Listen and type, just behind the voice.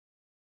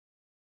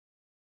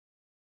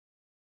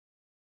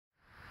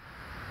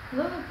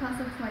Hello, class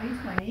of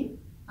 2020.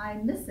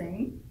 I'm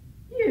missing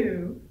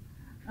you.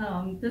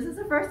 This is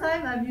the first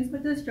time I've used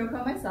this joke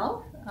on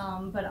myself,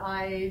 but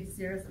I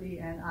seriously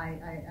and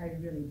I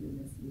really do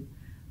miss you.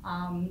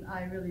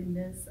 I really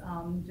miss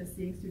just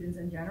seeing students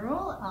in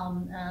general.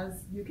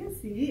 As you can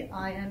see,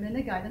 I am in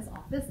the guidance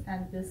office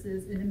and this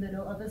is in the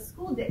middle of a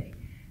school day.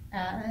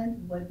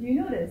 And what do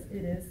you notice?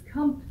 It is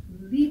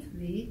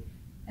completely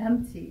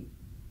empty.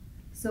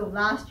 So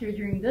last year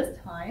during this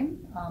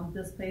time,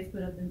 this place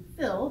would have been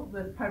filled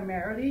with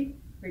primarily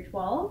grade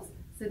 12s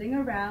sitting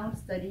around,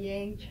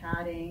 studying,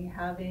 chatting,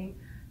 having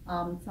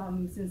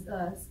some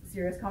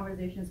serious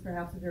conversations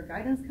perhaps with their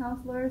guidance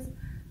counselors.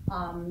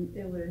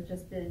 It would have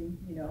just been,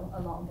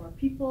 a lot more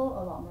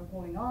people, a lot more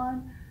going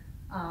on.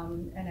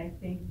 And I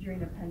think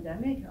during the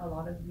pandemic, a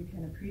lot of you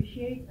can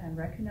appreciate and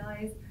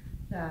recognize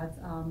that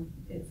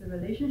it's a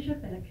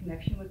relationship and a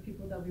connection with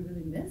people that we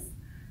really miss.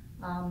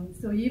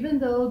 So even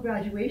though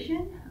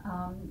graduation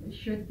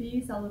should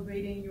be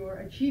celebrating your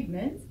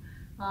achievements,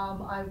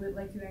 I would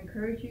like to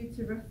encourage you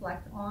to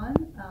reflect on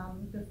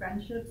the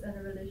friendships and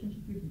the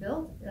relationships you've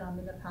built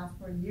in the past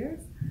 4 years.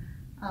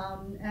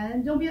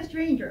 And don't be a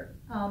stranger.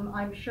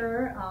 I'm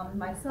sure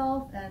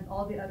myself and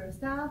all the other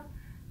staff,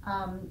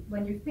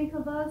 when you think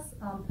of us,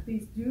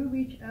 please do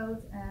reach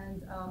out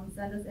and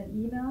send us an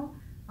email.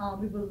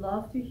 We would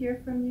love to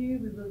hear from you.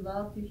 We would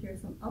love to hear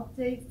some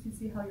updates to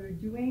see how you're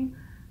doing.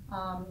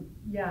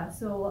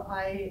 So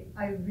I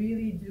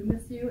really do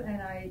miss you,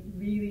 and I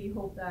really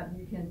hope that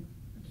you can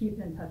keep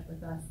in touch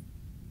with us.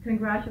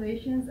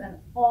 Congratulations and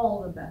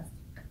all the best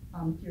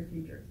to your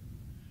futures.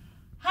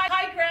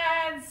 Hi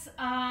grads!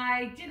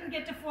 I didn't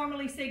get to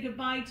formally say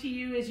goodbye to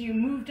you as you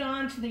moved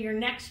on to your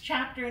next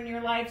chapter in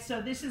your life,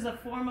 so this is a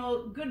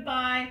formal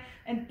goodbye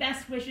and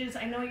best wishes.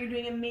 I know you're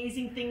doing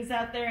amazing things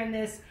out there in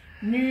this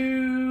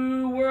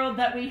new world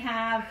that we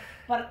have,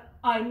 but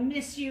I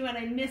miss you and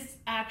I miss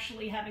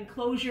actually having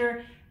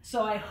closure.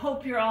 So I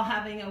hope you're all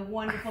having a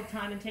wonderful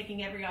time and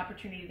taking every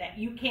opportunity that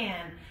you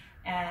can,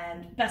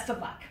 and best of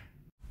luck.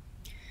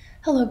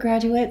 Hello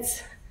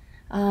graduates.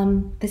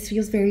 This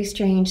feels very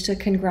strange to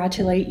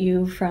congratulate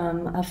you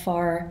from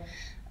afar,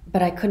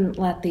 but I couldn't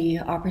let the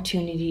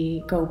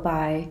opportunity go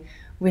by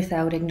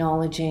without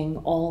acknowledging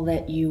all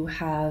that you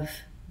have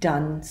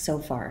done so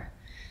far.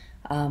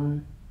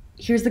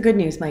 Here's the good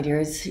news, my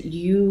dears.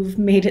 You've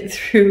made it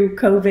through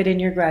COVID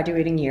in your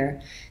graduating year.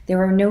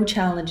 There are no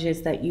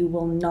challenges that you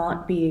will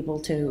not be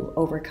able to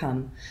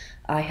overcome.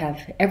 I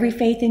have every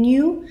faith in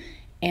you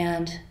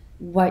and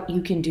what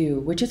you can do,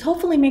 which is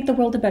hopefully make the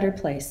world a better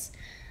place.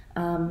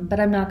 But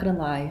I'm not gonna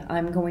lie,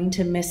 I'm going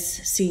to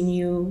miss seeing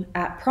you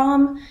at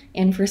prom,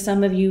 and for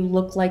some of you,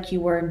 look like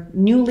you were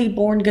newly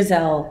born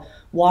gazelle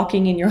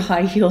walking in your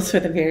high heels for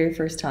the very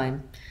first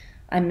time.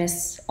 I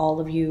miss all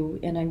of you,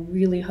 and I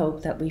really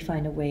hope that we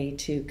find a way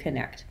to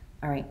connect.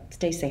 All right,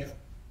 stay safe.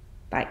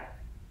 Bye.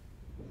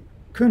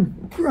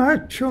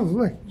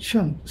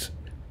 Congratulations.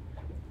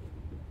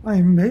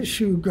 I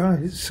miss you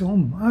guys so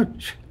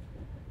much,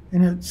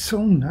 and it's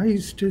so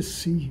nice to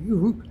see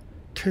you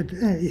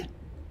today.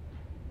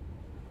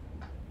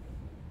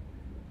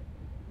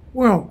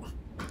 Well,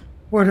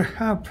 what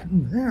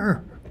happened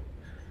there?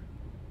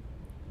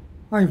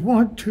 I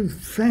want to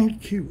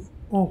thank you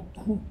all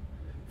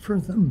for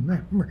the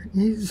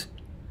memories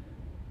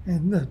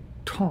and the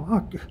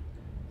talk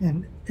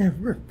and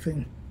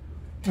everything.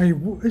 I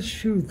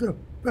wish you the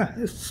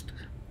best.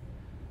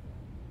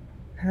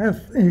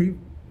 Have a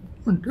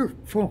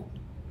wonderful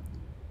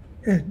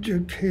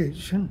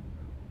education,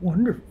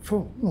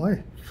 wonderful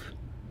life,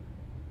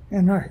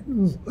 and I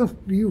love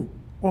you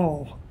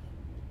all.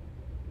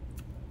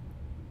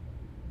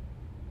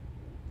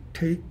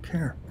 Take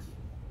care.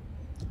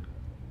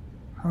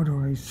 How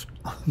do I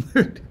stop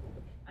it?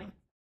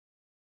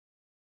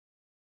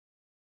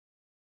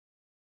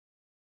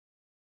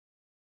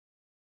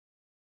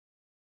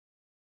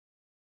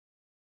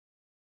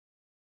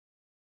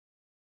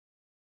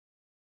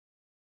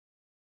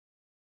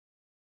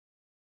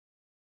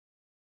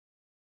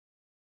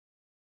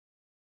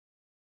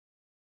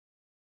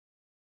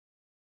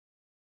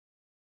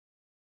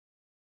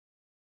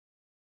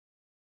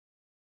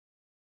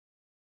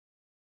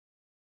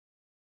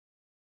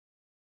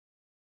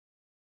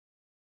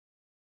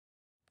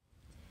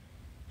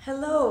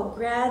 Hello,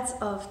 grads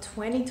of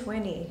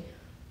 2020.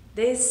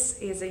 This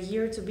is a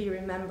year to be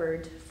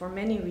remembered for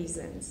many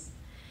reasons,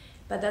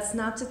 but that's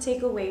not to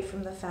take away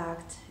from the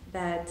fact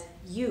that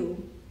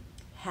you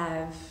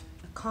have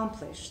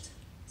accomplished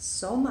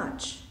so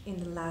much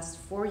in the last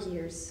 4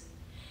 years,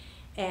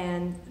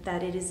 and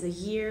that it is a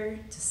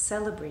year to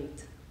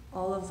celebrate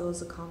all of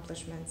those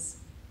accomplishments.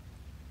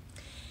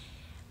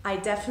 I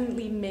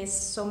definitely miss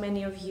so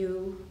many of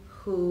you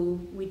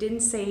who we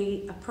didn't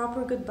say a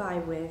proper goodbye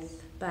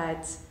with,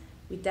 but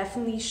we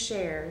definitely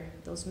share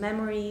those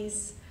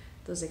memories,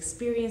 those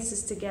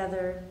experiences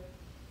together.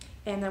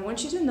 And I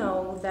want you to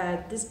know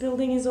that this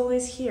building is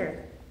always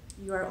here.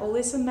 You are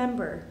always a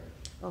member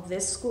of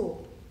this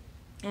school.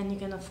 And you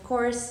can, of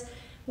course,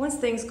 once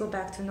things go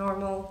back to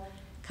normal,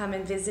 come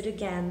and visit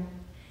again.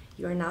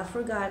 You are not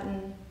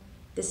forgotten.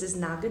 This is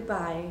not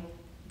goodbye.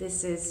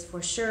 This is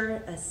for sure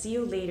a see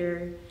you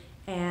later.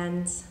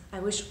 And I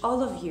wish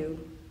all of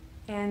you,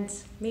 and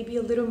maybe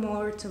a little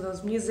more to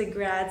those music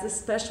grads, a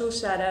special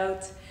shout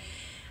out.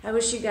 I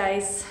wish you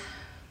guys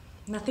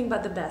nothing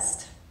but the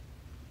best.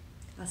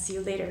 I'll see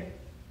you later.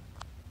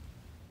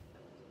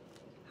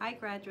 Hi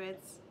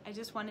graduates, I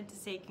just wanted to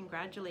say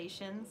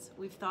congratulations.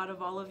 We've thought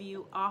of all of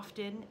you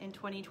often in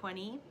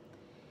 2020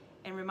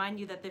 and remind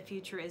you that the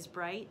future is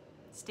bright.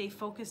 Stay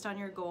focused on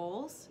your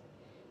goals.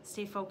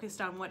 Stay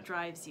focused on what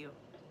drives you.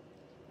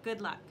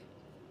 Good luck.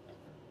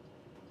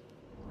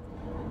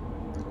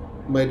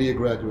 My dear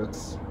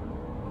graduates,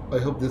 I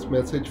hope this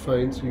message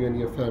finds you and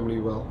your family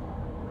well.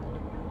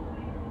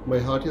 My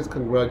heartiest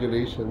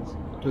congratulations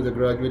to the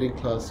graduating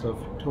class of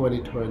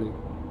 2020.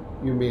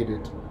 You made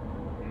it.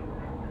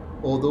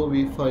 Although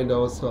we find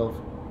ourselves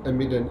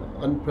amid an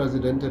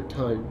unprecedented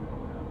time,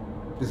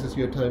 this is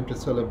your time to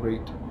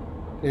celebrate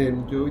and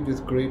enjoy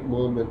this great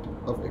moment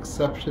of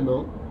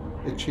exceptional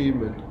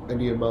achievement and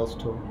your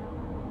milestone.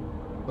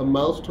 A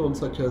milestone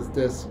such as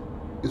this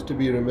is to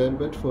be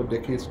remembered for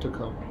decades to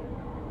come.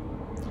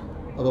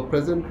 Our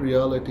present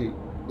reality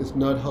is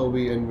not how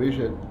we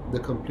envision the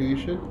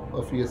completion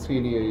of your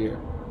senior year,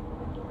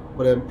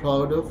 but I'm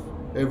proud of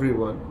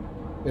everyone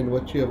and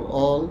what you have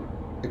all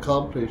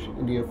accomplished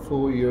in your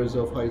 4 years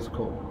of high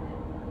school,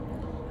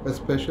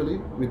 especially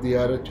with the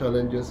added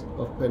challenges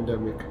of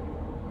pandemic.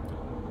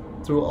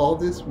 Through all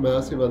this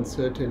massive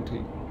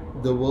uncertainty,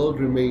 the world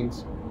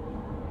remains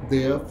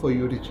there for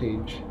you to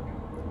change.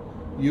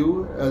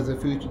 You, as a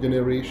future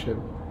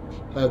generation,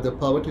 have the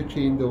power to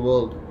change the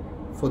world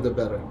for the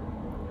better.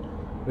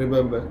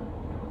 Remember,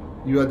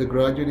 you are the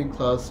graduating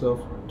class of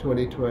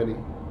 2020.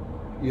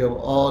 You have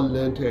all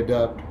learned to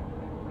adapt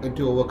and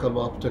to overcome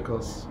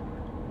obstacles.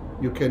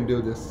 You can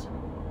do this.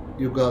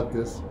 You got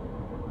this.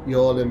 You're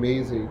all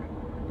amazing.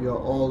 You're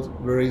all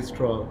very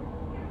strong.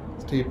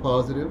 Stay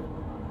positive.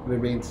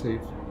 Remain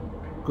safe.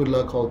 Good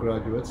luck, all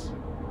graduates.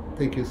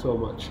 Thank you so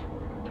much.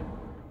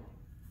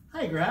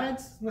 Hi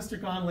grads, Mr.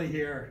 Conley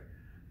here.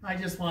 I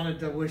just wanted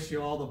to wish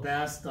you all the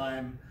best.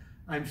 I'm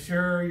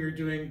sure you're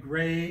doing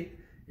great.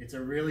 It's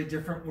a really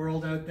different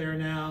world out there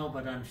now,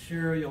 but I'm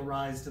sure you'll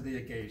rise to the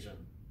occasion.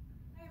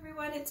 Hi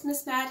everyone, it's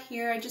Miss Matt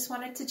here. I just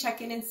wanted to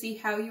check in and see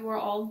how you are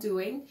all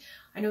doing.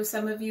 I know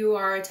some of you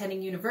are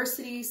attending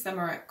university, some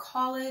are at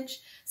college,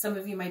 some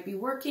of you might be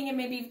working, and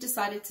maybe you've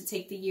decided to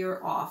take the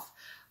year off.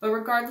 But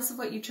regardless of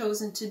what you've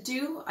chosen to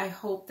do, I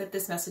hope that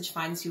this message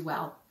finds you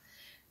well.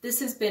 This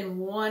has been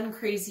one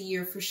crazy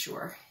year for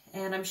sure,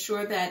 and I'm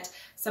sure that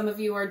some of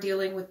you are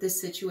dealing with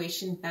this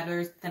situation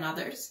better than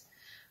others.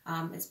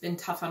 It's been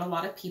tough on a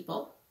lot of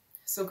people.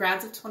 So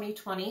grads of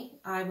 2020,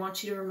 I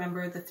want you to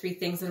remember the 3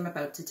 things that I'm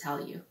about to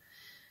tell you.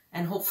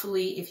 And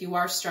hopefully, if you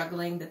are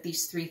struggling, that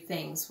these 3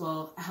 things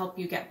will help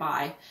you get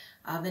by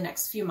the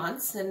next few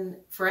months. And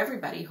for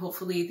everybody,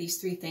 hopefully these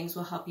 3 things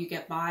will help you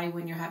get by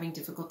when you're having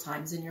difficult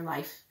times in your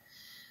life.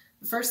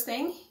 The first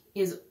thing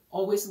is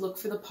always look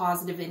for the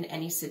positive in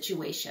any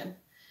situation.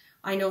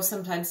 I know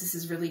sometimes this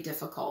is really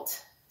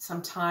difficult.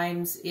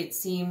 Sometimes it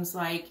seems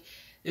like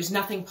there's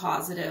nothing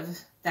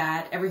positive,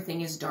 that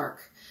everything is dark,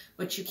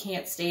 but you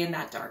can't stay in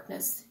that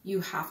darkness.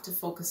 You have to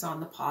focus on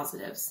the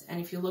positives. And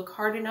if you look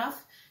hard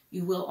enough,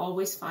 you will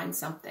always find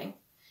something.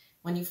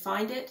 When you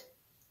find it,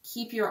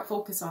 keep your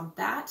focus on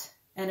that,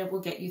 and it will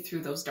get you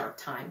through those dark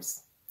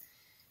times.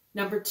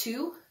 Number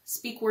 2,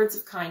 speak words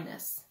of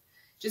kindness.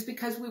 Just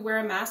because we wear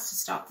a mask to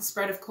stop the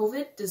spread of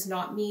COVID does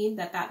not mean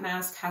that that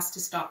mask has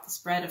to stop the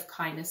spread of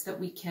kindness that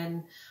we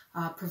can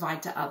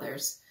provide to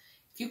others.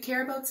 If you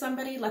care about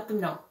somebody, let them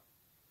know.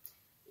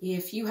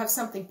 If you have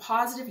something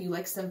positive, you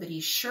like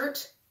somebody's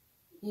shirt,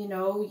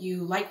 you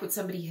like what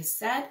somebody has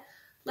said,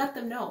 let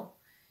them know.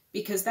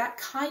 Because that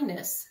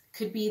kindness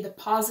could be the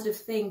positive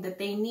thing that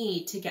they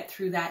need to get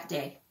through that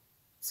day.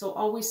 So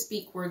always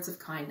speak words of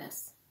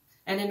kindness.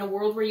 And in a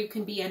world where you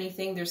can be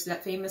anything, there's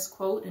that famous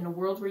quote, in a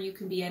world where you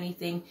can be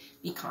anything,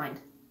 be kind.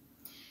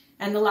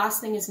 And the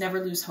last thing is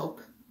never lose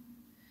hope.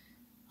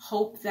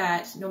 Hope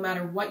that no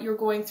matter what you're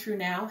going through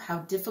now, how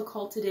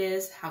difficult it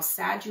is, how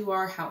sad you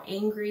are, how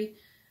angry,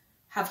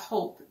 have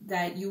hope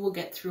that you will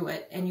get through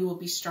it and you will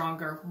be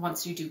stronger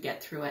once you do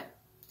get through it.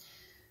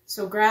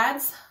 So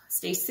grads,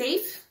 stay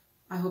safe.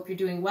 I hope you're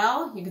doing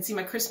well. You can see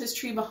my Christmas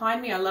tree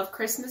behind me. I love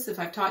Christmas. If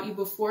I've taught you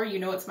before, you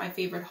know it's my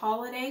favorite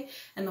holiday,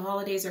 and the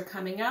holidays are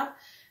coming up.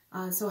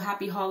 So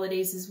happy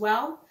holidays as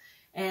well.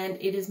 And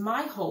it is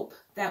my hope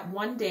that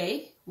one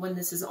day when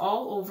this is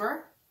all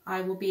over,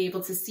 I will be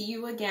able to see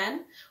you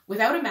again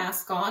without a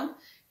mask on,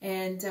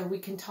 and we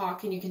can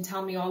talk and you can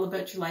tell me all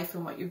about your life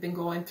and what you've been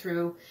going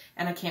through,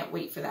 and I can't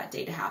wait for that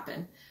day to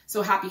happen.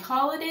 So happy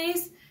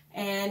holidays,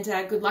 and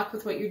good luck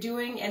with what you're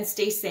doing, and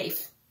stay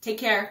safe. Take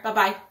care.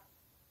 Bye-bye.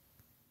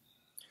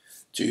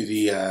 To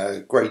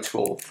the grade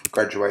 12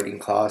 graduating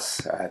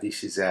class,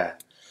 this is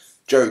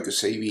Joe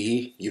Gasevi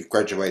here. You've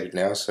graduated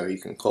now, so you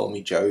can call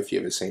me Joe if you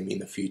ever see me in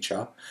the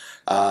future.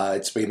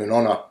 It's been an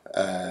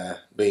honour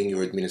being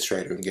your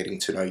administrator and getting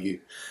to know you.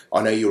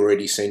 I know you were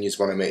already seniors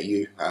when I met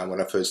you. When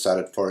I first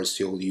started Forest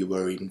Hill, you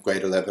were in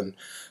grade 11.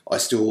 I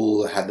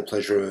still had the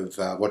pleasure of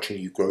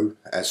watching you grow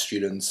as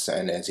students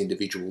and as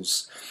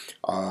individuals.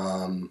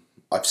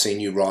 I've seen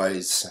you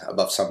rise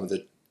above some of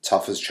the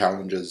toughest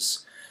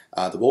challenges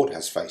the world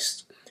has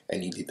faced,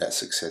 and you did that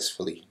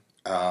successfully.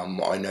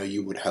 I know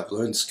you would have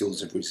learned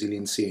skills of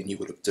resiliency and you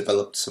would have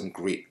developed some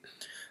grit,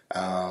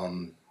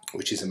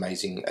 which is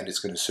amazing, and it's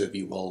going to serve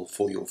you well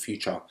for your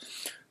future.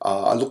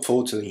 I look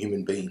forward to the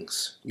human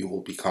beings you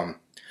will become.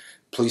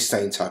 Please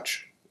stay in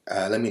touch.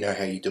 Let me know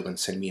how you do and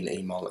send me an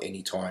email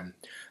anytime.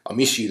 I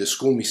miss you. The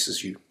school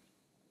misses you.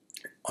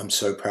 I'm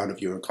so proud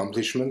of your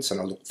accomplishments, and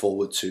I look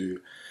forward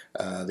to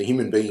the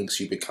human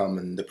beings you become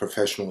and the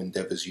professional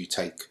endeavours you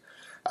take.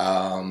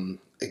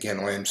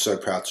 Again, I am so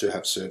proud to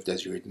have served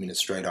as your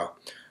administrator.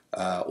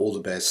 All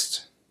the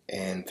best,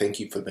 and thank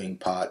you for being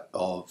part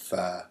of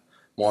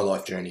my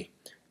life journey,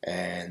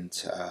 and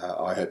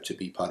I hope to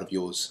be part of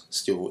yours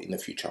still in the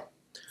future.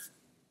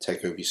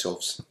 Take care of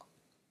yourselves.